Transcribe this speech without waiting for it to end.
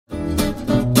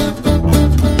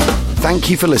Thank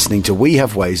you for listening to We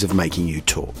Have Ways of Making You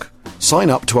Talk. Sign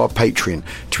up to our Patreon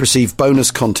to receive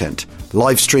bonus content,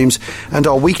 live streams and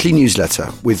our weekly newsletter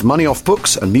with money off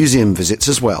books and museum visits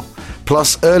as well,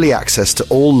 plus early access to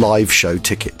all live show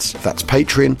tickets. That's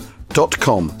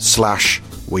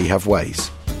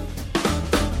patreon.com/wehaveways.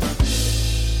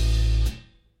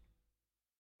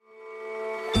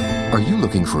 Are you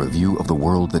looking for a view of the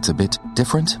world that's a bit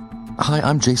different? Hi,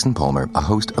 I'm Jason Palmer, a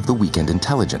host of The Weekend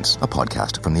Intelligence, a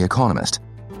podcast from The Economist.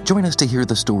 Join us to hear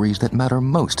the stories that matter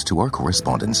most to our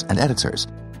correspondents and editors.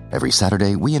 Every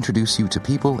Saturday, we introduce you to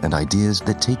people and ideas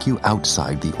that take you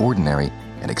outside the ordinary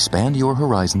and expand your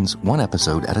horizons one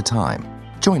episode at a time.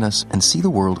 Join us and see the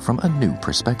world from a new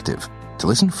perspective. To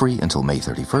listen free until May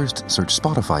 31st, search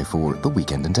Spotify for The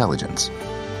Weekend Intelligence.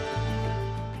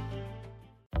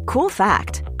 Cool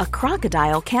fact, a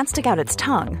crocodile can't stick out its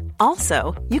tongue.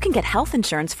 Also, you can get health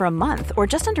insurance for a month or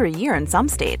just under a year in some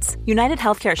states. United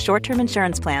Healthcare short-term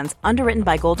insurance plans, underwritten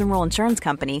by Golden Rule Insurance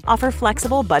Company, offer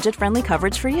flexible, budget-friendly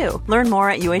coverage for you. Learn more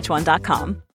at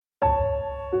uh1.com.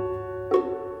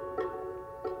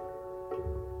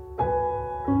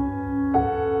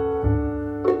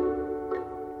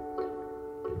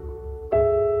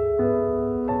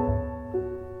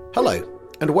 Hello,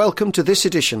 and welcome to this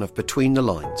edition of Between the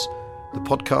Lines, the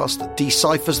podcast that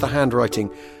deciphers the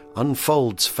handwriting,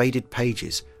 unfolds faded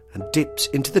pages, and dips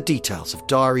into the details of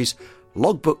diaries,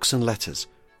 logbooks and letters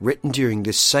written during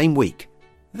this same week,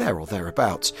 there or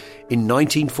thereabouts, in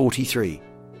 1943,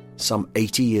 some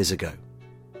 80 years ago.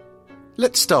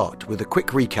 Let's start with a quick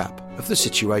recap of the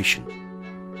situation.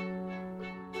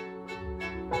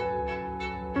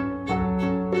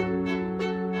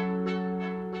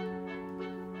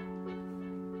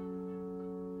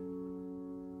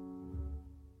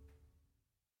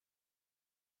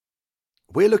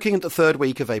 We're looking at the third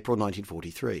week of April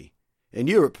 1943. In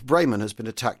Europe, Bremen has been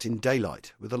attacked in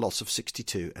daylight with a loss of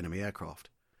 62 enemy aircraft.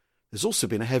 There's also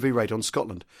been a heavy raid on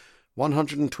Scotland,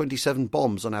 127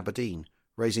 bombs on Aberdeen,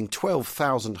 razing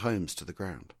 12,000 homes to the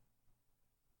ground.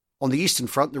 On the Eastern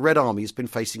Front, the Red Army has been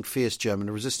facing fierce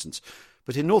German resistance,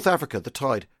 but in North Africa the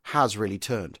tide has really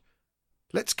turned.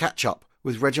 Let's catch up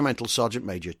with Regimental Sergeant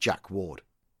Major Jack Ward.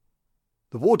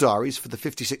 The war diaries for the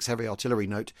 56th Heavy Artillery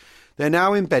note they're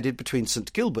now embedded between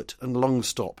St Gilbert and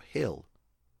Longstop Hill.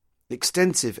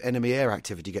 Extensive enemy air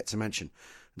activity gets a mention,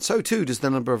 and so too does the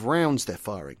number of rounds they're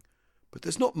firing. But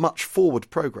there's not much forward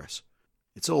progress.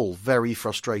 It's all very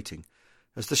frustrating,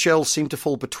 as the shells seem to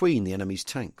fall between the enemy's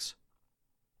tanks.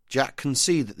 Jack can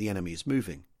see that the enemy is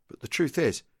moving, but the truth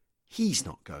is, he's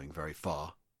not going very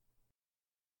far.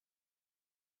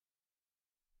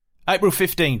 April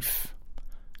 15th.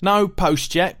 No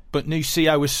post yet, but new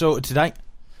CO was sorted today.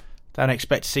 Don't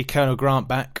expect to see Colonel Grant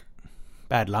back.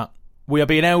 Bad luck. We are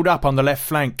being held up on the left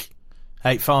flank.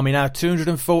 8th Army now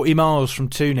 240 miles from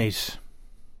Tunis.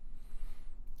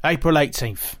 April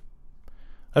 18th.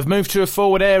 I've moved to a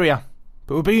forward area,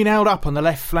 but we're being held up on the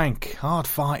left flank. Hard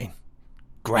fighting.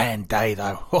 Grand day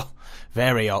though. Oh,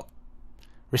 very hot.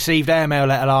 Received airmail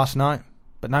letter last night,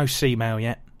 but no sea mail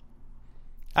yet.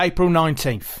 April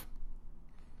 19th.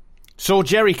 Saw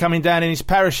Jerry coming down in his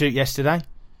parachute yesterday.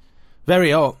 Very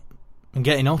hot and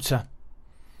getting hotter.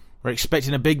 We're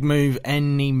expecting a big move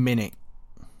any minute.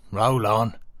 Roll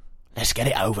on. Let's get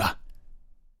it over.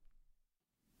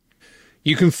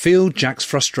 You can feel Jack's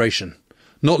frustration,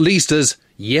 not least as,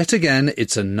 yet again,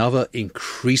 it's another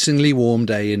increasingly warm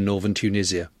day in northern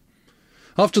Tunisia.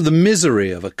 After the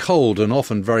misery of a cold and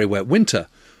often very wet winter,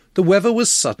 the weather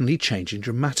was suddenly changing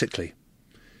dramatically.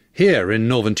 Here in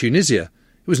northern Tunisia,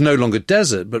 it was no longer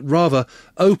desert, but rather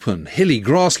open, hilly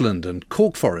grassland and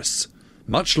cork forests,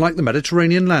 much like the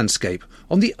Mediterranean landscape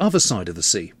on the other side of the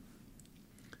sea.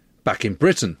 Back in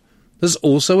Britain, there's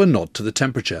also a nod to the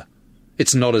temperature.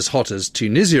 It's not as hot as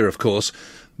Tunisia, of course,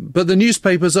 but the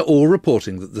newspapers are all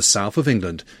reporting that the south of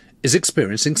England is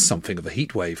experiencing something of a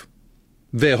heatwave.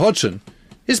 Veer Hodgson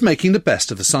is making the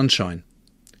best of the sunshine.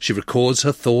 She records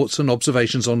her thoughts and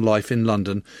observations on life in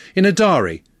London in a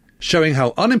diary, showing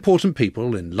how unimportant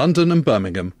people in London and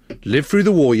Birmingham lived through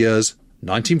the war years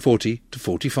 1940 to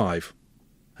 45.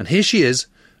 And here she is,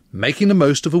 making the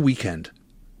most of a weekend.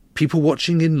 People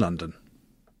watching in London.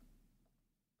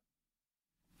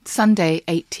 Sunday,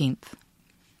 18th.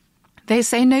 They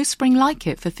say no spring like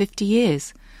it for 50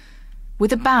 years.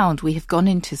 With a bound we have gone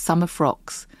into summer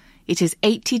frocks. It is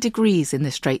 80 degrees in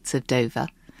the Straits of Dover.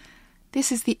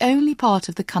 This is the only part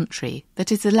of the country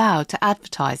that is allowed to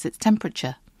advertise its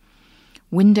temperature.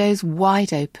 Windows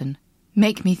wide open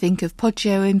make me think of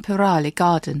Poggio Imperiale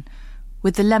garden,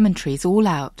 with the lemon trees all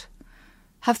out.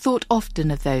 Have thought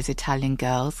often of those Italian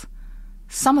girls.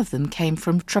 Some of them came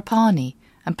from Trapani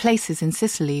and places in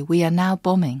Sicily we are now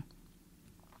bombing.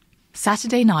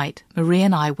 Saturday night, Marie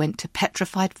and I went to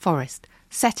Petrified Forest,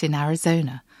 set in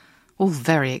Arizona. All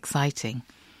very exciting.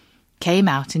 Came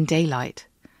out in daylight.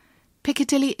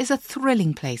 Piccadilly is a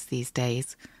thrilling place these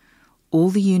days. All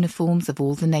the uniforms of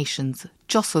all the nations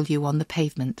jostle you on the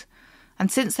pavement,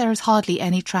 and since there is hardly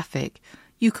any traffic,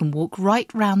 you can walk right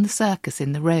round the circus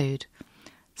in the road.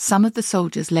 Some of the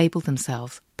soldiers label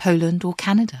themselves Poland or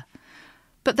Canada,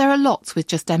 but there are lots with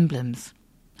just emblems.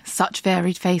 Such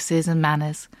varied faces and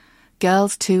manners.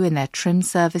 Girls too in their trim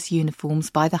service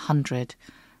uniforms by the 100.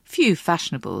 Few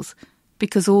fashionables,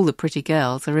 because all the pretty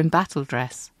girls are in battle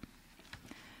dress.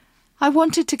 I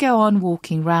wanted to go on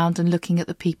walking round and looking at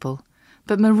the people,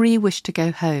 but Marie wished to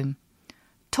go home.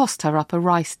 Tossed her up a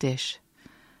rice dish.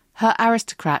 Her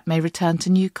aristocrat may return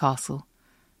to Newcastle,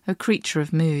 a creature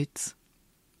of moods.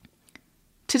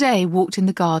 Today walked in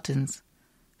the gardens.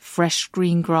 Fresh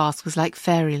green grass was like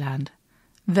fairyland.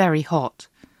 Very hot.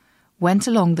 Went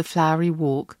along the flowery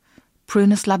walk,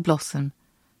 Prunus la Blossom,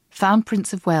 found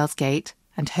Prince of Wales Gate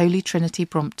and Holy Trinity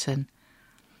Brompton.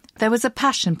 There was a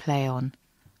passion play on.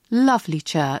 Lovely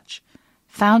church.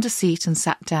 Found a seat and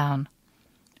sat down.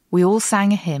 We all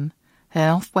sang a hymn, then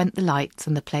off went the lights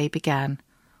and the play began,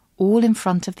 all in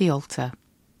front of the altar.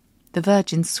 The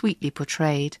Virgin sweetly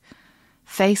portrayed,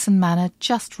 face and manner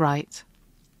just right.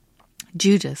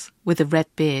 Judas, with a red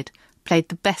beard, played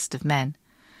the best of men.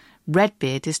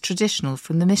 Redbeard is traditional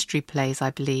from the mystery plays,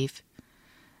 I believe.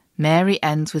 Mary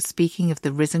ends with speaking of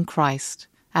the risen Christ,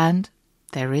 and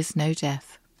there is no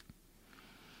death.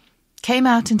 Came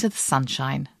out into the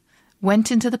sunshine,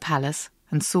 went into the palace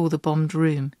and saw the bombed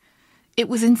room. It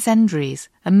was incendiaries,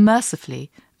 and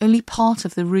mercifully only part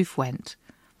of the roof went.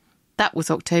 That was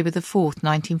October the 4th,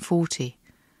 1940.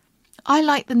 I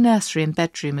like the nursery and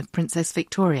bedroom of Princess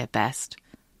Victoria best,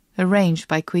 arranged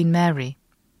by Queen Mary.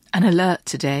 An alert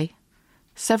today.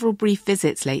 Several brief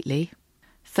visits lately.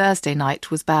 Thursday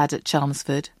night was bad at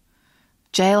Chelmsford.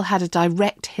 Jail had a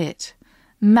direct hit.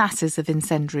 Masses of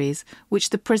incendiaries,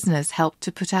 which the prisoners helped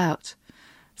to put out.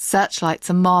 Searchlights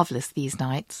are marvellous these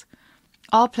nights.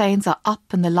 Our planes are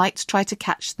up and the lights try to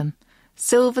catch them.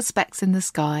 Silver specks in the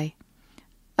sky.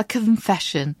 A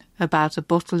confession about a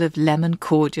bottle of lemon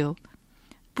cordial.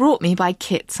 Brought me by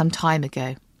Kit some time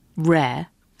ago. Rare.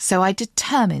 So I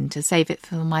determined to save it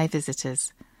for my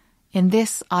visitors. In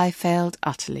this I failed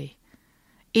utterly.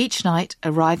 Each night,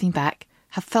 arriving back,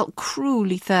 have felt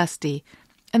cruelly thirsty,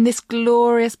 and this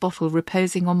glorious bottle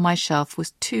reposing on my shelf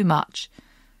was too much.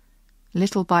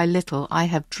 Little by little I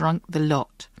have drunk the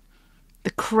lot.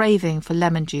 The craving for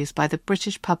lemon juice by the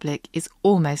British public is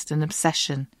almost an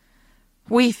obsession.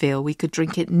 We feel we could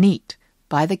drink it neat,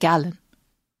 by the gallon.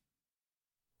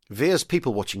 Vere's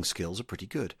people-watching skills are pretty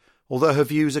good, although her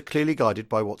views are clearly guided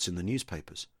by what's in the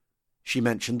newspapers. She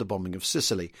mentioned the bombing of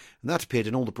Sicily, and that appeared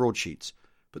in all the broadsheets,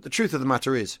 but the truth of the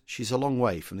matter is she's a long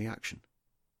way from the action.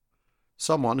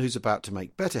 Someone who's about to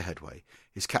make better headway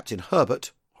is Captain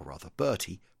Herbert, or rather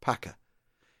Bertie, Packer.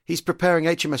 He's preparing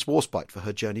HMS Warspite for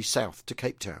her journey south to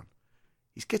Cape Town.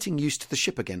 He's getting used to the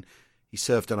ship again. He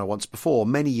served on her once before,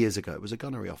 many years ago, as a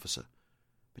gunnery officer.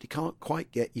 But he can't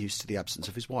quite get used to the absence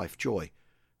of his wife, Joy,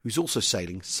 who's also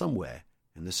sailing somewhere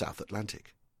in the South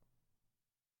Atlantic.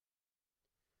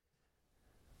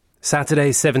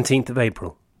 Saturday, 17th of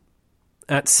April.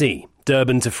 At sea,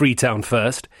 Durban to Freetown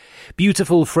first.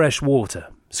 Beautiful fresh water,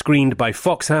 screened by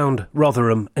foxhound,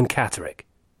 Rotherham and Catterick.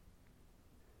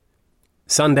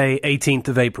 Sunday, 18th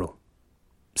of April.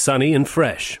 Sunny and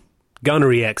fresh.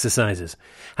 Gunnery exercises.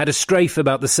 Had a strafe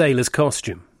about the sailor's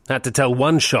costume. Had to tell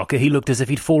one shocker he looked as if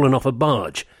he'd fallen off a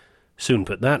barge. Soon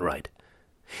put that right.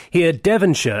 Here,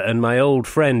 Devonshire and my old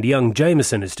friend young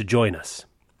Jameson is to join us.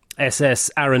 SS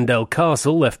Arundel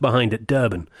Castle left behind at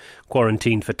Durban,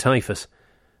 quarantined for typhus.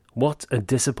 What a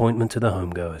disappointment to the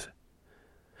homegoers.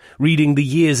 Reading The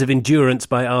Years of Endurance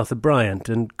by Arthur Bryant,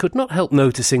 and could not help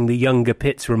noticing the younger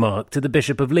Pitt's remark to the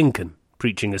Bishop of Lincoln,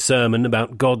 preaching a sermon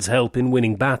about God's help in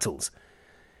winning battles.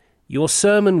 Your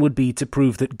sermon would be to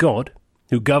prove that God,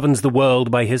 who governs the world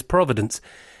by his providence,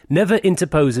 never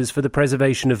interposes for the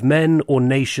preservation of men or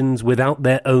nations without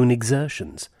their own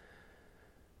exertions.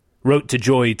 Wrote to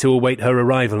Joy to await her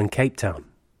arrival in Cape Town.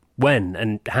 When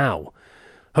and how?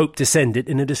 Hope to send it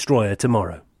in a destroyer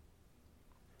tomorrow.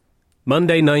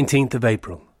 Monday, 19th of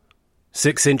April.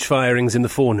 6-inch firings in the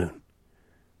forenoon.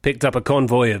 Picked up a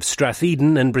convoy of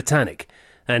Stratheden and Britannic,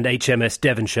 and HMS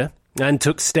Devonshire, and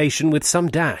took station with some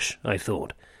dash, I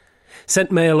thought.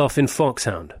 Sent mail off in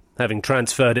Foxhound, having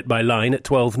transferred it by line at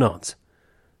 12 knots.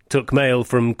 Took mail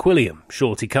from Quilliam,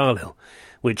 Shorty Carlisle,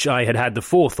 which I had had the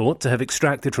forethought to have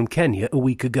extracted from Kenya a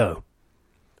week ago.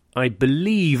 I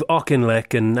believe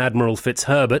Auchinleck and Admiral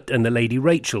Fitzherbert and the Lady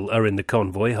Rachel are in the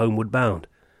convoy homeward bound.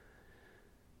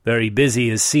 Very busy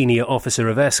as senior officer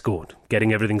of escort,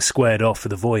 getting everything squared off for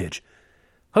the voyage.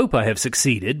 Hope I have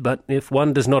succeeded, but if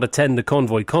one does not attend the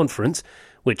convoy conference,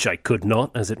 which I could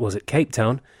not as it was at Cape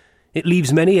Town, it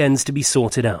leaves many ends to be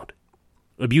sorted out.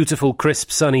 A beautiful,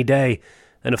 crisp, sunny day,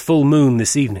 and a full moon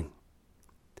this evening.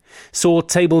 Saw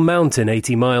Table Mountain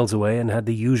 80 miles away and had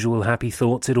the usual happy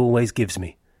thoughts it always gives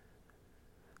me.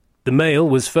 The mail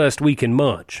was first week in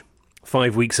March.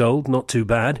 5 weeks old, not too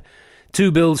bad. 2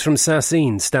 bills from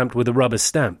Sassine stamped with a rubber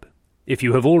stamp. If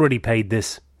you have already paid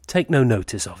this, take no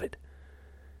notice of it.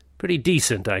 Pretty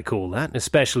decent, I call that,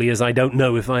 especially as I don't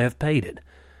know if I have paid it.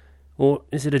 Or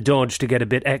is it a dodge to get a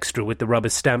bit extra with the rubber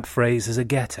stamp phrase as a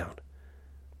get-out?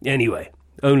 Anyway,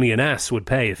 only an ass would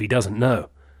pay if he doesn't know.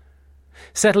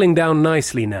 Settling down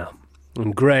nicely now,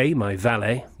 and Gray, my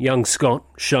valet, young Scot,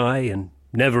 shy and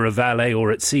never a valet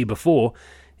or at sea before,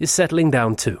 is settling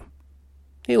down too.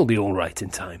 He'll be all right in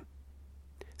time.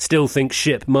 Still think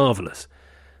ship marvellous.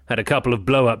 Had a couple of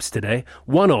blow-ups today,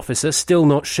 one officer still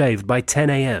not shaved by 10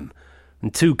 a.m,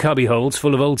 and 2 cubbyholes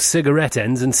full of old cigarette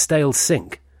ends and stale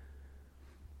sink.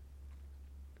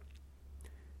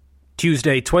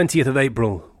 Tuesday 20th of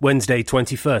April, Wednesday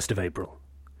 21st of April.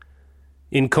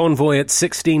 In convoy at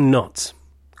 16 knots.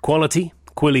 Quality,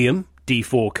 Quilliam,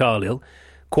 D4 Carlisle.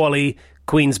 Quali,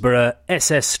 Queensborough,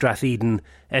 SS Stratheden,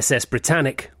 SS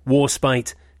Britannic,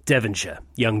 Warspite, Devonshire,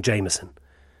 young Jameson.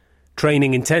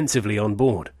 Training intensively on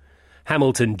board.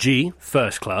 Hamilton G,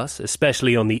 first class,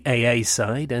 especially on the AA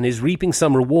side, and is reaping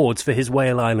some rewards for his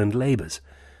Whale Island labours.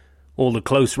 All the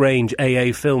close-range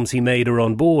AA films he made are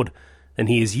on board, and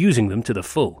he is using them to the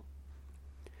full.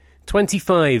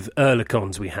 25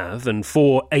 Oerlikons we have, and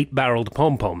 4 8-barrelled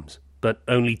pom-poms, but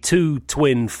only 2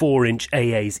 twin 4-inch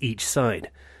AAs each side.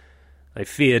 I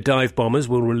fear dive bombers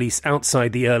will release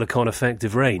outside the Oerlikon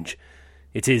effective range.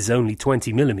 It is only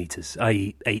 20 millimetres,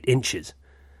 i.e. 8 inches.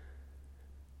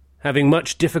 Having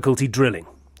much difficulty drilling,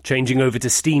 changing over to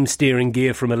steam steering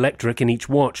gear from electric in each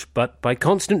watch, but by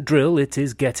constant drill it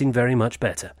is getting very much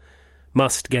better.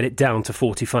 Must get it down to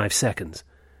 45 seconds.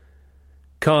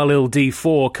 Carlisle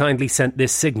D4 kindly sent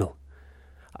this signal.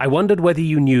 I wondered whether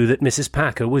you knew that Mrs.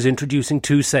 Packer was introducing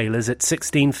 2 sailors at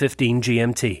 16:15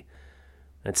 GMT.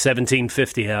 At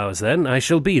 17:50 hours then, I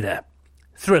shall be there.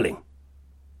 Thrilling.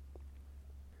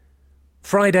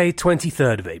 Friday,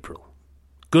 23rd of April.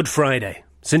 Good Friday,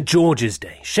 St. George's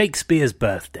Day, Shakespeare's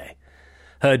birthday.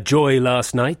 Heard Joy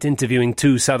last night interviewing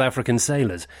 2 South African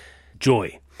sailors.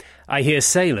 Joy. I hear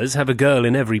sailors have a girl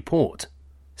in every port.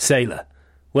 Sailor.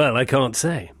 Well, I can't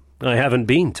say. I haven't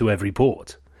been to every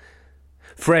port.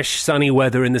 Fresh, sunny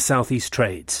weather in the southeast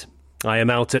trades. I am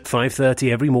out at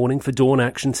 5:30 every morning for dawn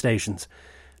action stations.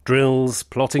 Drills,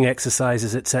 plotting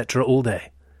exercises, etc. all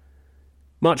day.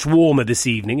 Much warmer this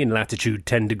evening in latitude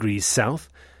 10 degrees south,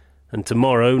 and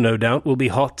tomorrow, no doubt, will be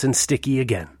hot and sticky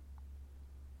again.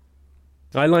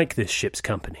 I like this ship's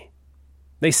company.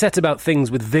 They set about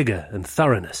things with vigour and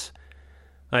thoroughness.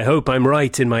 I hope I'm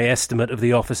right in my estimate of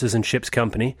the officers and ship's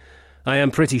company. I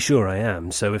am pretty sure I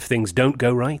am, so if things don't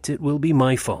go right, it will be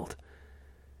my fault.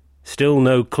 Still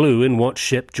no clue in what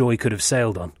ship Joy could have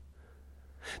sailed on.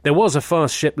 There was a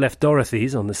fast ship left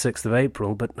Dorothy's on the 6th of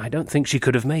April, but I don't think she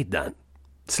could have made that.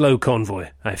 Slow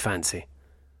convoy, I fancy.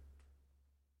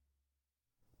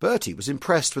 Bertie was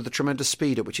impressed with the tremendous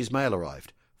speed at which his mail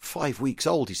arrived. 5 weeks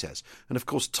old, he says, and of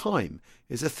course time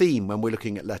is a theme when we're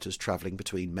looking at letters travelling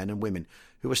between men and women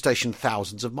who are stationed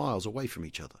thousands of miles away from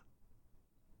each other.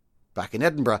 Back in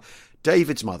Edinburgh,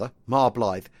 David's mother, Ma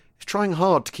Blythe, is trying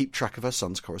hard to keep track of her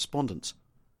son's correspondence.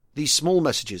 These small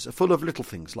messages are full of little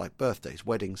things like birthdays,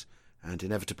 weddings, and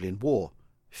inevitably in war,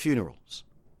 funerals.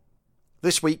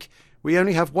 This week, we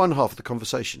only have one half of the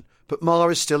conversation, but Ma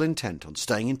is still intent on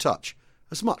staying in touch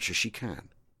as much as she can.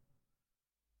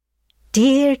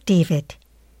 Dear David,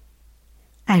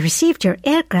 I received your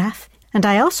airgraph and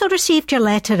I also received your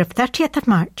letter of 30th of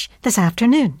March this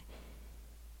afternoon.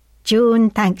 Joan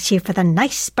thanks you for the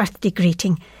nice birthday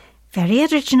greeting. Very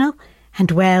original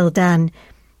and well done.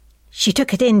 She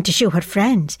took it in to show her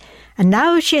friends, and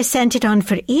now she has sent it on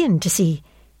for Ian to see.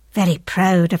 Very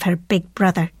proud of her big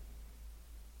brother.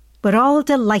 We're all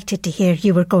delighted to hear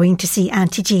you were going to see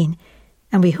Auntie Jean,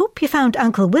 and we hope you found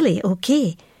Uncle Willie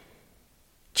okay.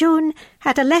 Joan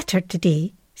had a letter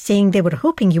today saying they were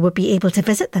hoping you would be able to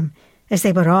visit them, as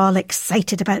they were all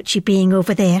excited about you being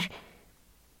over there.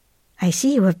 I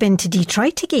see you have been to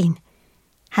Detroit again.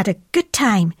 Had a good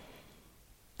time.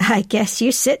 I guess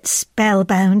you sit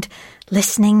spellbound,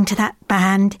 listening to that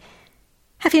band.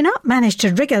 Have you not managed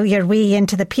to wriggle your way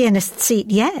into the pianist's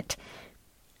seat yet?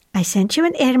 I sent you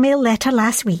an airmail letter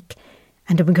last week,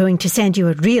 and I'm going to send you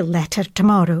a real letter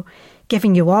tomorrow,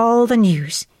 giving you all the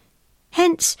news.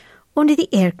 Hence, only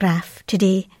the airgraph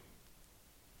today.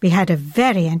 We had a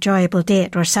very enjoyable day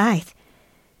at Rosyth.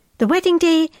 The wedding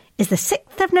day is the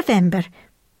 6th of November.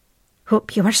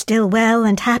 Hope you are still well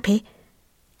and happy.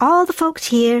 All the folks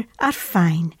here are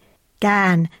fine.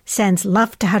 Gan sends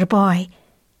love to her boy.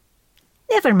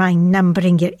 Never mind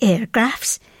numbering your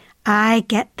airgraphs. I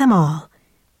get them all.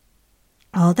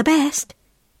 All the best.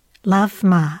 Love,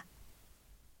 Ma.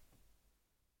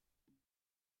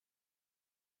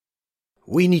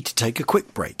 We need to take a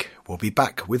quick break. We'll be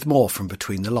back with more from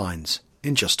Between the Lines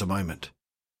in just a moment.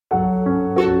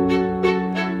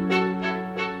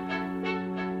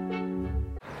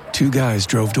 Two guys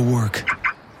drove to work.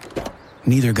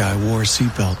 Neither guy wore a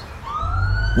seatbelt.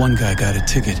 One guy got a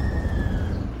ticket.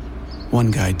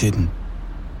 One guy didn't.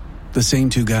 The same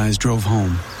two guys drove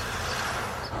home.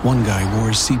 One guy wore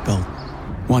his seatbelt.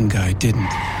 One guy didn't.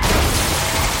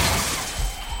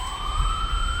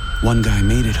 One guy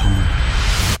made it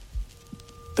home.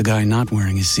 The guy not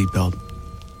wearing his seatbelt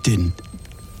didn't.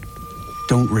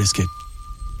 Don't risk it.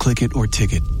 Click it or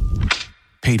ticket.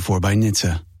 Paid for by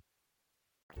NHTSA.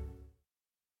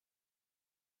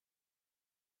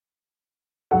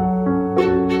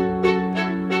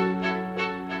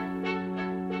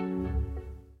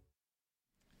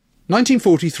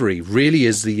 "1943 really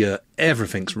is the year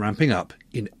everything's ramping up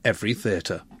in every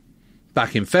theatre.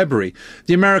 Back in February,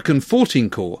 the American 14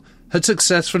 Corps had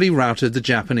successfully routed the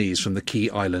Japanese from the key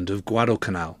island of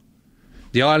Guadalcanal.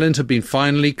 The island had been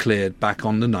finally cleared back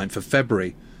on the 9th of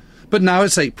February, but now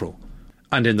it's April,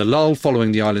 and in the lull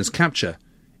following the island's capture,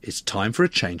 it's time for a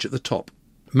change at the top.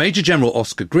 Major General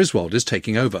Oscar Griswold is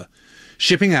taking over,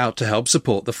 shipping out to help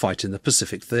support the fight in the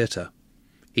Pacific Theatre.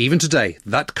 Even today,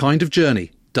 that kind of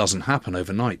journey doesn't happen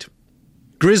overnight.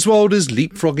 Griswold is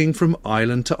leapfrogging from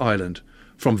island to island,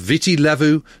 from Viti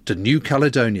Levu to New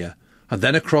Caledonia, and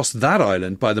then across that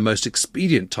island by the most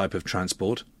expedient type of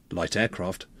transport, light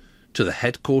aircraft, to the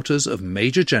headquarters of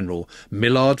Major General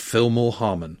Millard Fillmore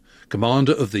Harmon,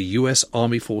 commander of the U.S.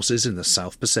 Army Forces in the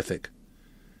South Pacific.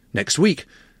 Next week,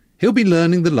 he'll be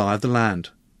learning the lie of the land.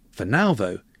 For now,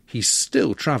 though, he's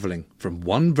still travelling from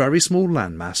one very small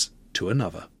landmass to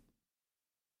another.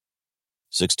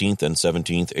 16th and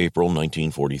 17th April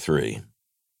 1943.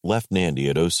 Left Nandi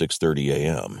at 06:30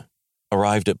 a.m.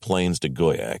 Arrived at Plains de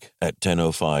Goyac at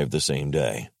 10:05 the same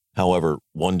day. However,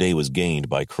 one day was gained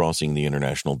by crossing the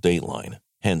international date line,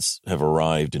 hence have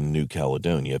arrived in New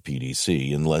Caledonia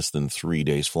PDC in less than 3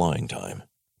 days flying time.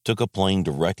 Took a plane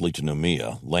directly to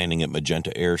Noumea, landing at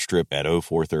Magenta Airstrip at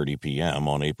 04:30 p.m.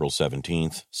 on April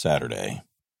 17th, Saturday.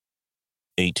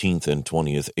 18th and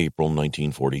 20th April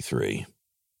 1943.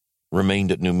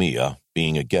 Remained at Noumea,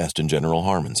 being a guest in General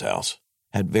Harmon's house.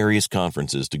 Had various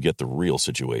conferences to get the real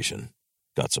situation.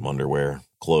 Got some underwear,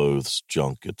 clothes,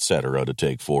 junk, etc. to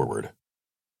take forward.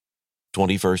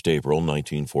 21st April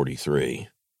 1943.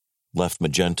 Left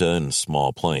Magenta in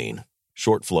small plane.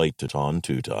 Short flight to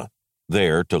Tontuta.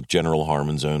 There took General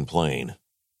Harmon's own plane.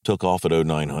 Took off at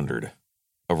 0900.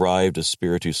 Arrived at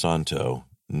Espiritu Santo,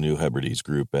 New Hebrides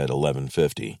Group at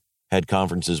 1150. Had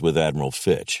conferences with Admiral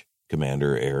Fitch,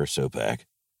 Commander Air SOPAC,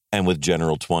 and with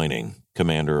General Twining,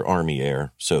 Commander Army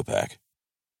Air SOPAC.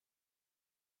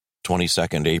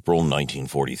 22nd April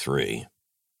 1943.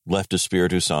 Left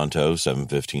Espiritu Santo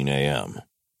 7:15 a.m.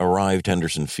 Arrived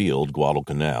Henderson Field,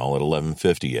 Guadalcanal at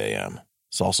 11:50 a.m.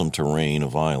 Saw some terrain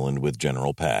of island with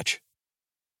General Patch.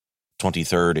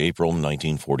 23rd April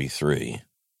 1943.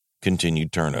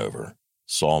 Continued turnover.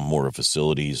 Saw more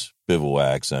facilities,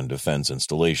 bivouacs, and defense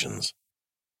installations.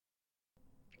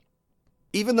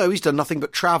 Even though he's done nothing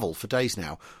but travel for days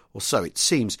now, or so it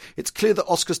seems, it's clear that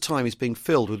Oscar's time is being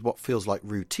filled with what feels like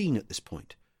routine at this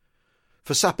point.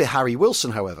 For Sapir Harry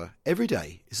Wilson, however, every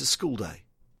day is a school day.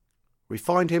 We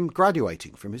find him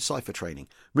graduating from his cipher training,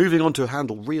 moving on to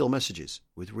handle real messages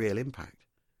with real impact.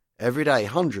 Every day,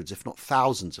 hundreds, if not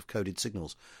thousands, of coded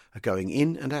signals are going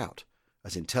in and out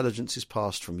as intelligence is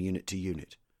passed from unit to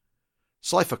unit.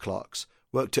 Cipher clerks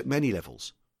worked at many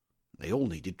levels. They all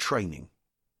needed training.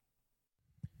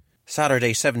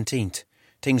 Saturday 17th.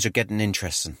 Things are getting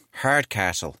interesting.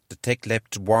 Hardcastle, the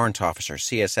thick-lipped warrant officer,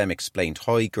 CSM, explained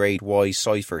high-grade Y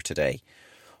cipher today.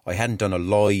 I hadn't done a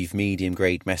live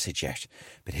medium-grade message yet,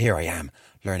 but here I am,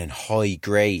 learning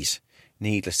high-grade.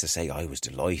 Needless to say, I was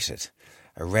delighted.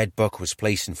 A red book was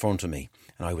placed in front of me,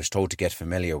 and I was told to get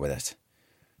familiar with it.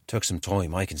 Took some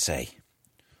time, I can say.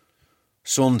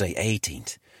 Sunday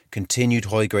 18th. Continued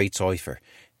high-grade cipher,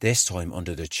 this time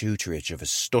under the tutorage of a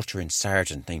stuttering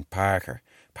sergeant named Parker.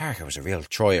 Parker was a real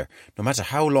troyer. No matter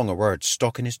how long a word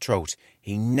stuck in his throat,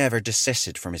 he never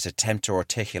desisted from his attempt to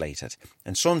articulate it,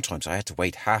 and sometimes I had to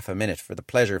wait half a minute for the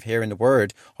pleasure of hearing the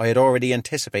word I had already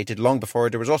anticipated long before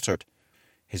it was uttered.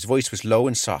 His voice was low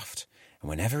and soft, and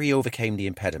whenever he overcame the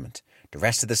impediment, the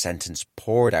rest of the sentence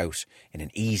poured out in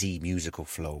an easy musical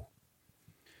flow.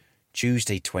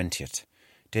 Tuesday 20th.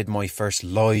 Did my first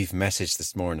live message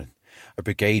this morning. A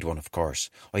brigade one, of course.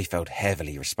 I felt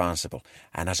heavily responsible,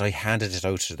 and as I handed it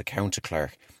out to the counter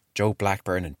clerk, Joe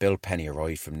Blackburn and Bill Penny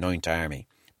arrived from 9th Army.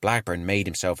 Blackburn made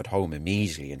himself at home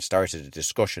immediately and started a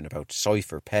discussion about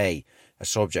cipher pay, a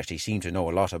subject he seemed to know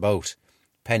a lot about.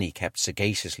 Penny kept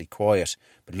sagaciously quiet,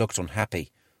 but looked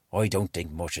unhappy. "I don't think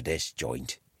much of this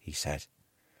joint," he said.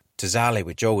 To Zale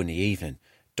with Joe in the evening,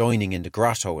 dining in the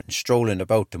grotto and strolling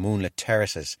about the moonlit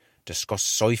terraces, discussed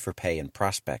cipher pay and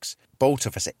prospects, both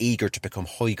of us eager to become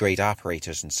high-grade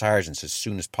operators and sergeants as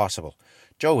soon as possible.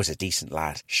 Joe was a decent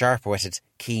lad, sharp-witted,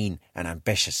 keen and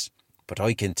ambitious, but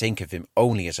I can think of him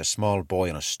only as a small boy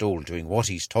on a stool doing what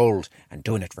he's told and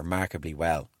doing it remarkably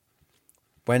well.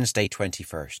 Wednesday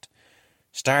 21st.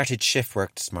 Started shift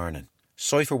work this morning.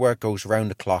 Cipher work goes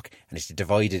round the clock and is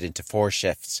divided into 4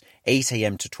 shifts, 8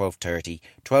 a.m. to 12:30,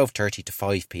 12:30 to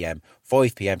 5 p.m,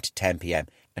 5 p.m. to 10 p.m,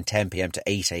 and 10 p.m. to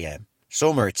 8 a.m.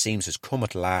 Summer, it seems, has come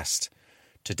at last.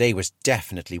 Today was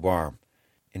definitely warm.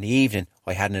 In the evening,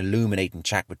 I had an illuminating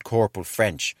chat with Corporal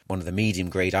French, one of the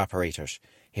medium-grade operators.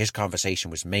 His conversation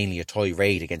was mainly a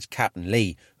tirade against Captain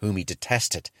Lee, whom he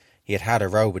detested. He had had a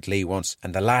row with Lee once,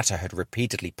 and the latter had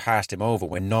repeatedly passed him over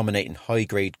when nominating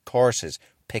high-grade courses,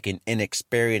 picking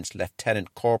inexperienced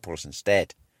lieutenant corporals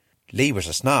instead. Lee was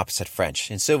a snob, said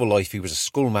French. In civil life he was a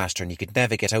schoolmaster and he could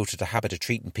never get out of the habit of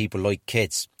treating people like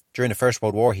kids. During the First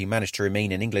World War he managed to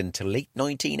remain in England until late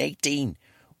 1918,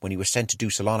 when he was sent to do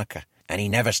Salonika. "And he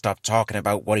never stopped talking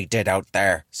about what he did out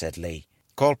there," said Lee.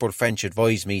 Corporal French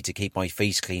advised me to keep my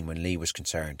face clean when Lee was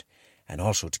concerned, and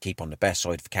also to keep on the best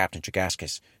side of Captain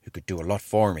Tregaskis, who could do a lot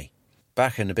for me.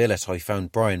 Back in the billet I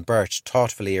found Brian Birch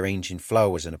thoughtfully arranging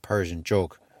flowers in a Persian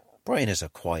jug. Brian is a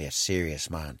quiet, serious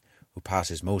man who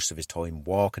passes most of his time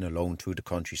walking alone through the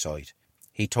countryside.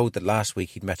 He told that last week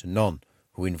he'd met a nun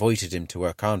who invited him to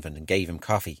her convent and gave him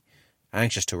coffee.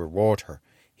 Anxious to reward her,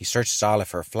 he searched Zala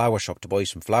for a flower shop to buy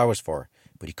some flowers for her,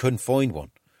 but he couldn't find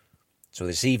one. So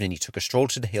this evening he took a stroll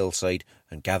to the hillside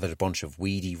and gathered a bunch of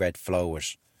weedy red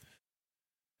flowers.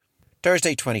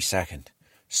 Thursday 22nd.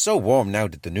 So warm now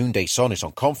that the noonday sun is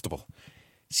uncomfortable.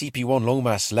 CP1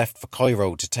 Lomas left for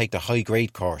Cairo to take the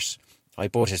high-grade course. I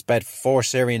bought his bed for 4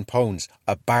 Syrian pounds,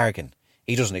 a bargain.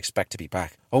 He doesn't expect to be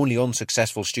back. Only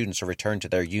unsuccessful students are returned to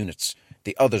their units.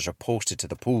 The others are posted to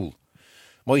the pool.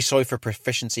 My cipher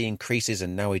proficiency increases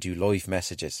and now I do live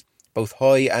messages, both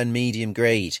high and medium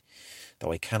grade,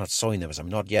 though I cannot sign them as I'm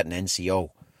not yet an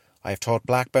NCO. I have taught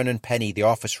Blackburn and Penny the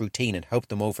office routine and helped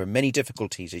them over many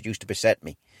difficulties that used to beset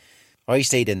me. I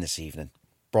stayed in this evening.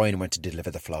 Brian went to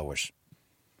deliver the flowers.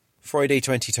 Friday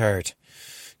 23rd.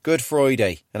 Good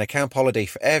Friday, and a camp holiday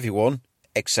for everyone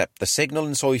except the signal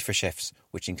and cipher shifts,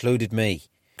 which included me.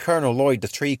 Colonel Lloyd, the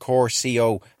 3-Corps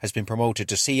CO, has been promoted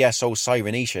to CSO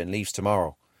Cyrenetia and leaves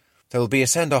tomorrow. There will be a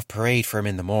send-off parade for him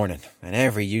in the morning, and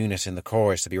every unit in the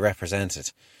Corps is to be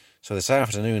represented. So this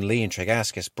afternoon Lee and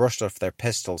Tregaskis brushed off their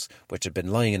pistols, which had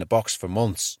been lying in a box for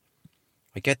months.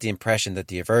 I get the impression that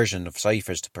the aversion of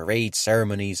ciphers to parades,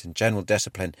 ceremonies and general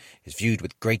discipline is viewed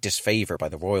with great disfavour by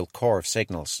the Royal Corps of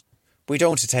Signals. We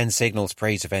don't attend signals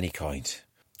parades of any kind.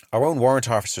 Our own warrant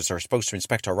officers are supposed to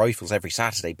inspect our rifles every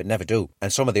Saturday but never do,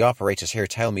 and some of the operators here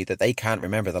tell me that they can't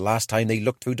remember the last time they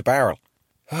looked through the barrel.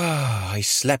 I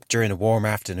slept during a warm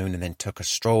afternoon and then took a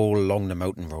stroll along the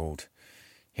mountain road.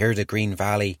 Here the green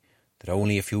valley, that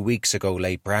only a few weeks ago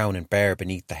lay brown and bare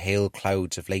beneath the hail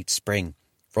clouds of late spring,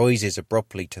 rises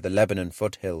abruptly to the Lebanon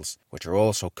foothills, which are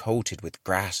also coated with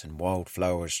grass and wild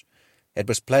flowers. It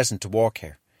was pleasant to walk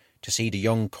here, to see the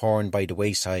young corn by the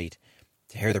wayside,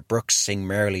 to hear the brooks sing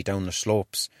merrily down the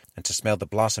slopes, and to smell the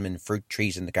blossoming fruit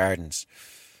trees in the gardens.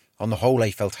 On the whole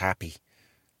I felt happy.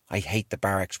 I hate the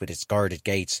barracks with its guarded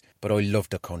gates, but I love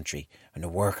the country, and the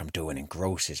work I'm doing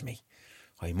engrosses me.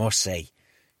 I must say,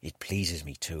 it pleases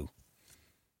me too.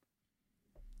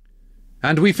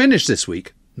 And we finish this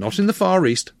week, not in the Far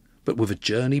East, but with a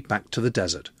journey back to the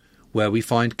desert, where we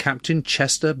find Captain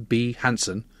Chester B.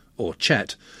 Hanson, or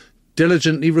Chet,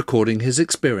 diligently recording his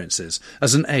experiences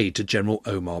as an aide to General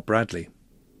Omar Bradley.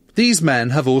 These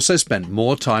men have also spent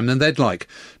more time than they'd like,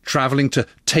 travelling to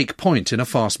take point in a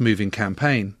fast-moving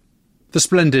campaign. The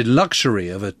splendid luxury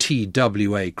of a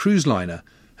TWA cruise liner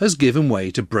has given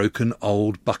way to broken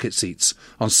old bucket seats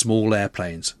on small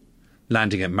airplanes,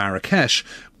 landing at Marrakesh,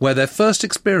 where their first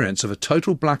experience of a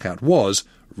total blackout was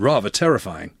rather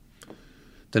terrifying.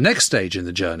 The next stage in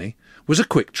the journey was a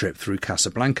quick trip through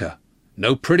Casablanca,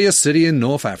 no prettier city in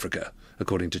North Africa,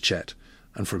 according to Chet,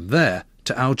 and from there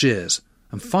to Algiers,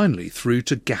 and finally through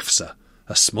to Gafsa,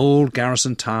 a small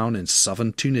garrison town in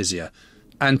southern Tunisia,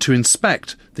 and to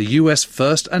inspect the US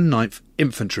 1st and 9th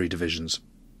Infantry Divisions.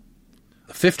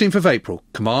 The 15th of April,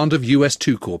 command of US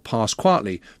 2 Corps passed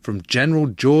quietly from General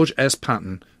George S.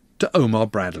 Patton to Omar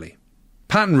Bradley.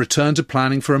 Patton returned to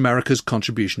planning for America's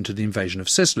contribution to the invasion of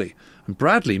Sicily, and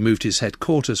Bradley moved his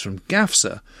headquarters from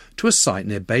Gafsa to a site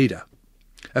near Beda.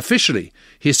 Officially,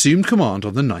 he assumed command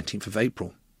on the 19th of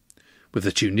April. With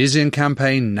the Tunisian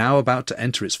campaign now about to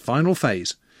enter its final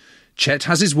phase, Chet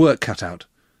has his work cut out,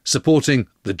 supporting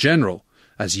the General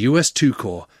as US 2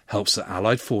 Corps helps the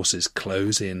Allied forces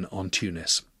close in on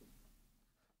Tunis.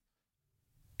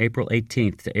 April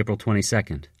 18th to April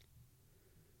 22nd.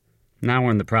 Now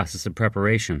we're in the process of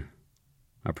preparation.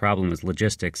 Our problem is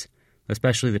logistics,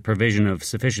 especially the provision of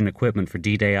sufficient equipment for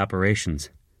D-Day operations.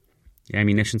 The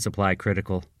ammunition supply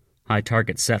critical, high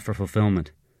targets set for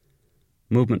fulfillment.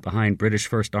 Movement behind British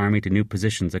First Army to new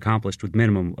positions accomplished with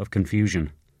minimum of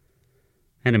confusion.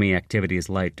 Enemy activity is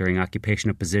light during occupation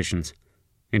of positions.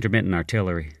 Intermittent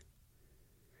artillery.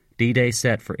 D-Day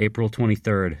set for April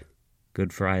 23rd,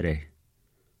 Good Friday.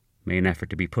 Main effort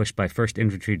to be pushed by 1st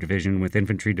Infantry Division, with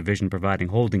Infantry Division providing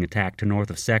holding attack to north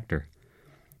of sector.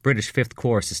 British 5th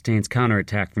Corps sustains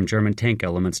counterattack from German tank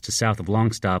elements to south of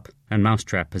Longstop and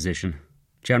Mousetrap position.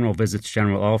 General visits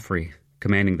General Alfrey,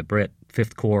 commanding the Brit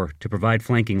 5th Corps, to provide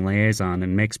flanking liaison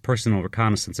and makes personal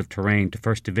reconnaissance of terrain to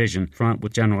 1st Division front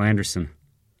with General Anderson.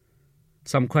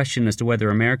 Some question as to whether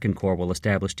American Corps will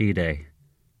establish D-Day.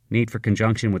 Need for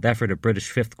conjunction with effort of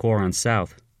British 5th Corps on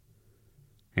south.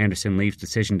 Anderson leaves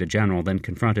decision to General, then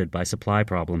confronted by supply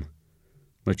problem.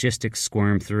 Logistics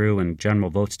squirm through, and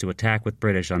General votes to attack with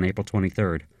British on April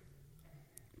 23rd.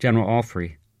 General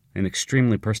Alfrey, an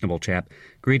extremely personable chap,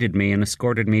 greeted me and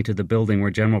escorted me to the building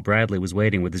where General Bradley was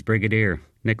waiting with his brigadier,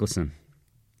 Nicholson.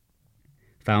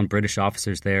 Found British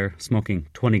officers there, smoking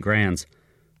 20 grands,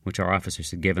 which our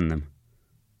officers had given them.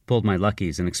 Pulled my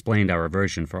luckies and explained our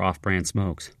aversion for off-brand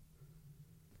smokes.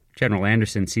 General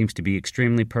Anderson seems to be an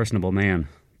extremely personable man,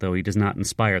 though he does not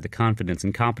inspire the confidence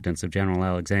and competence of General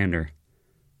Alexander.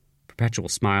 Perpetual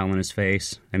smile on his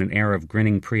face and an air of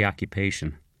grinning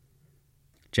preoccupation.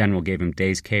 General gave him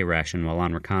day's K-ration while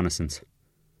on reconnaissance.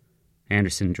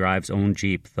 Anderson drives own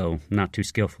jeep, though not too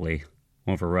skillfully,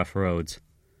 over rough roads.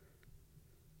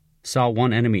 Saw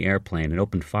one enemy airplane and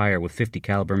opened fire with .50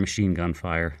 caliber machine gun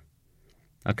fire.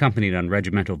 Accompanied on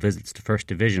regimental visits to 1st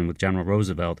Division with General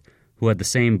Roosevelt, who had the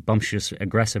same bumptious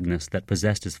aggressiveness that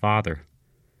possessed his father.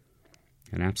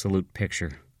 An absolute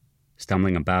picture,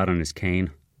 stumbling about on his cane.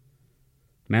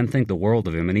 Men think the world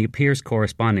of him, and he appears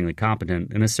correspondingly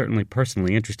competent and is certainly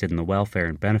personally interested in the welfare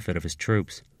and benefit of his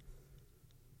troops.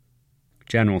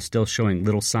 General still showing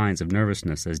little signs of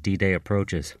nervousness as D-Day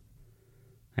approaches.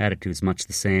 Attitude's much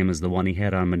the same as the one he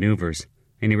had on maneuvers,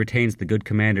 and he retains the good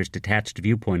commander's detached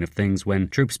viewpoint of things when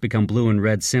troops become blue and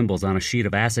red symbols on a sheet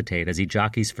of acetate as he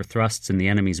jockeys for thrusts in the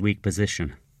enemy's weak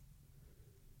position.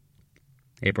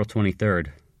 April 23rd.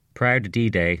 Prior to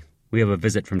D-Day, we have a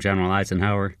visit from General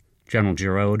Eisenhower, General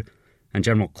Giraud, and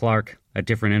General Clark at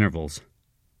different intervals.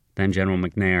 Then General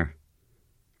McNair.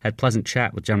 Had pleasant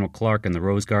chat with General Clark in the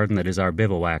rose garden that is our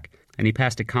bivouac, and he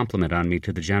passed a compliment on me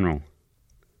to the General.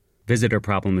 Visitor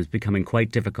problem is becoming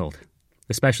quite difficult,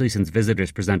 especially since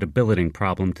visitors present a billeting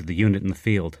problem to the unit in the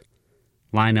field.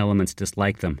 Line elements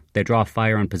dislike them. They draw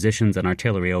fire on positions and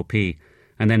artillery OP,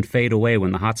 and then fade away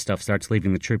when the hot stuff starts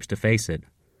leaving the troops to face it.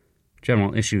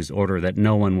 General issues order that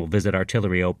no one will visit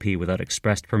artillery OP without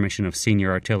expressed permission of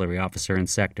senior artillery officer in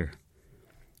sector.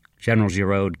 General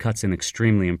Giraud cuts an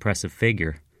extremely impressive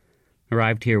figure.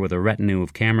 Arrived here with a retinue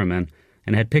of cameramen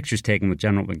and had pictures taken with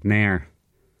General McNair.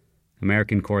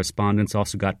 American correspondents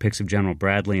also got pics of General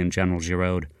Bradley and General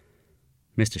Giraud.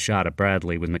 Missed a shot at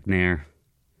Bradley with McNair.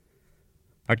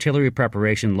 Artillery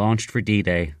preparation launched for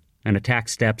D-Day, and attack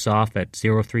steps off at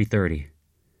 0330.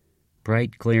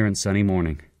 Bright, clear, and sunny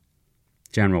morning.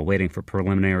 General waiting for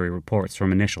preliminary reports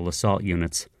from initial assault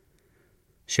units.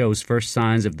 Shows first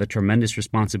signs of the tremendous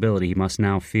responsibility he must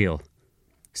now feel.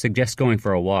 Suggests going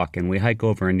for a walk, and we hike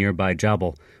over a nearby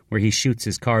jabal, where he shoots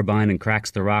his carbine and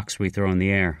cracks the rocks we throw in the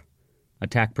air.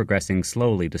 Attack progressing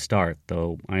slowly to start,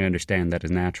 though I understand that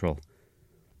is natural.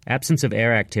 Absence of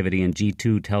air activity in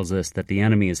G2 tells us that the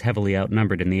enemy is heavily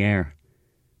outnumbered in the air.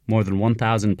 More than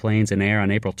 1,000 planes in air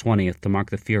on April 20th to mark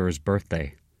the Führer's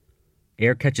birthday.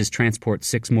 Air catches transport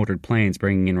 6 mortared planes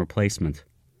bringing in replacement.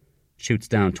 Shoots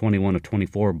down 21 of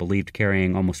 24 believed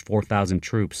carrying almost 4,000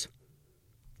 troops.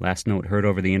 Last note heard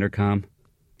over the intercom.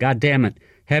 God damn it,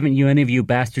 haven't you any of you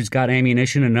bastards got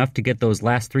ammunition enough to get those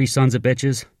last 3 sons of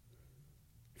bitches?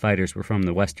 Fighters were from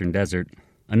the western desert.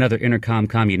 Another intercom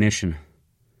communition.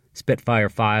 Spitfire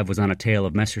 5 was on a tail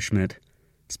of Messerschmitt.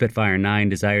 Spitfire 9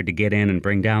 desired to get in and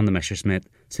bring down the Messerschmitt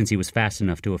since he was fast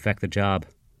enough to effect the job.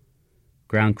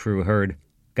 Ground crew heard,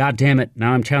 God damn it,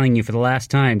 now I'm telling you for the last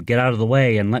time, get out of the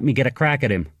way and let me get a crack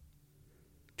at him.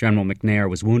 General McNair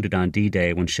was wounded on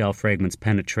D-Day when shell fragments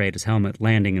penetrate his helmet,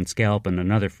 landing in scalp, and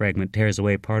another fragment tears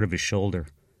away part of his shoulder.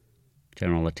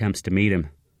 General attempts to meet him.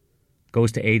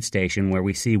 Goes to aid station where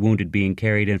we see wounded being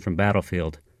carried in from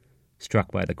battlefield,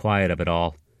 struck by the quiet of it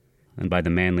all, and by the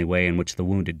manly way in which the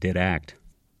wounded did act.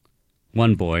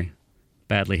 One boy,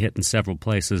 badly hit in several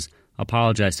places,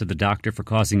 apologized to the doctor for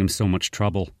causing him so much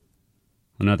trouble.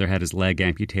 Another had his leg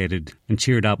amputated and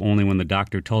cheered up only when the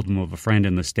doctor told him of a friend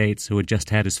in the States who had just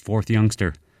had his 4th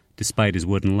youngster, despite his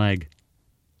wooden leg.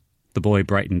 The boy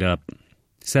brightened up,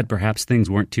 said perhaps things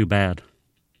weren't too bad.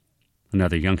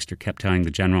 Another youngster kept telling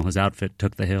the general his outfit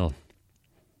took the hill.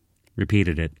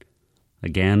 Repeated it,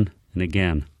 again and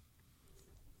again.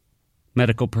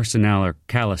 Medical personnel are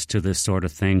callous to this sort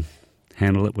of thing,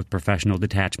 handle it with professional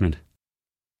detachment.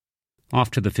 Off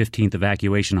to the 15th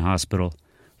Evacuation Hospital,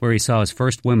 where he saw his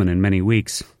first women in many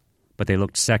weeks, but they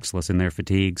looked sexless in their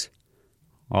fatigues,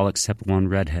 all except one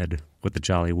redhead with the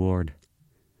jolly ward.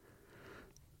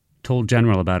 Told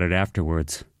General about it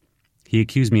afterwards. He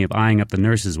accused me of eyeing up the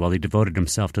nurses while he devoted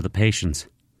himself to the patients,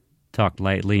 talked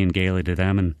lightly and gaily to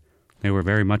them, and they were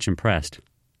very much impressed.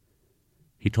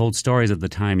 He told stories of the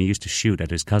time he used to shoot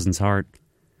at his cousin's heart.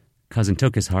 Cousin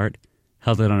took his heart,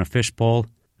 held it on a fishpole,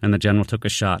 and the general took a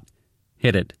shot.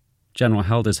 Hit it. General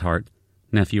held his heart.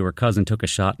 Nephew or cousin took a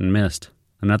shot and missed.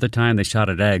 Another time they shot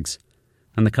at eggs,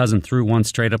 and the cousin threw one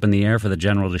straight up in the air for the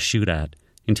general to shoot at,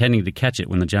 intending to catch it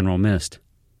when the general missed.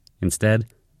 Instead,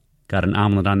 got an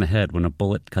omelet on the head when a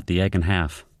bullet cut the egg in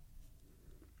half.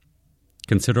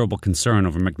 Considerable concern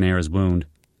over McNair's wound,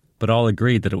 but all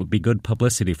agreed that it would be good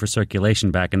publicity for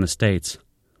circulation back in the States,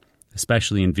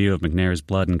 especially in view of McNair's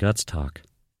blood and guts talk.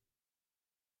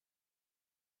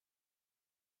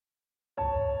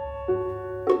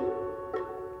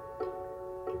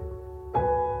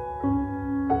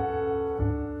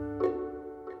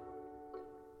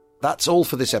 That's all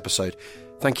for this episode.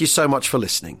 Thank you so much for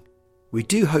listening. We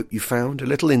do hope you found a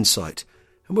little insight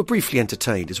and were briefly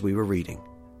entertained as we were reading.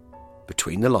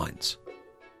 Between the Lines.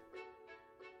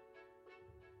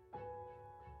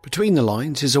 Between the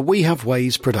Lines is a We Have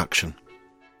Ways production.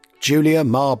 Julia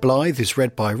Marr Blythe is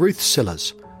read by Ruth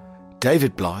Sillars.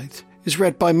 David Blythe is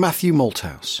read by Matthew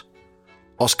Malthouse.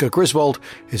 Oscar Griswold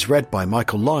is read by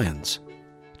Michael Lyons.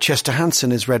 Chester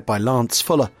Hansen is read by Lance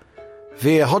Fuller.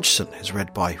 Via Hodgson is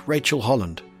read by Rachel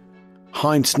Holland.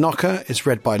 Heinz Knocker is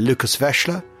read by Lucas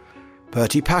Veschler.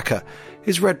 Bertie Packer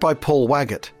is read by Paul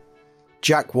Waggett.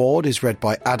 Jack Ward is read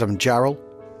by Adam Jarrell.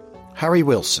 Harry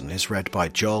Wilson is read by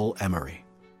Joel Emery.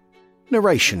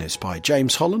 Narration is by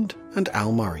James Holland and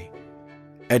Al Murray.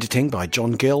 Editing by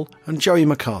John Gill and Joey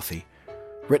McCarthy.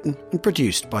 Written and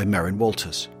produced by Merrin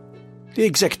Walters. The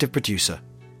executive producer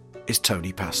is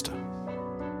Tony Pastor.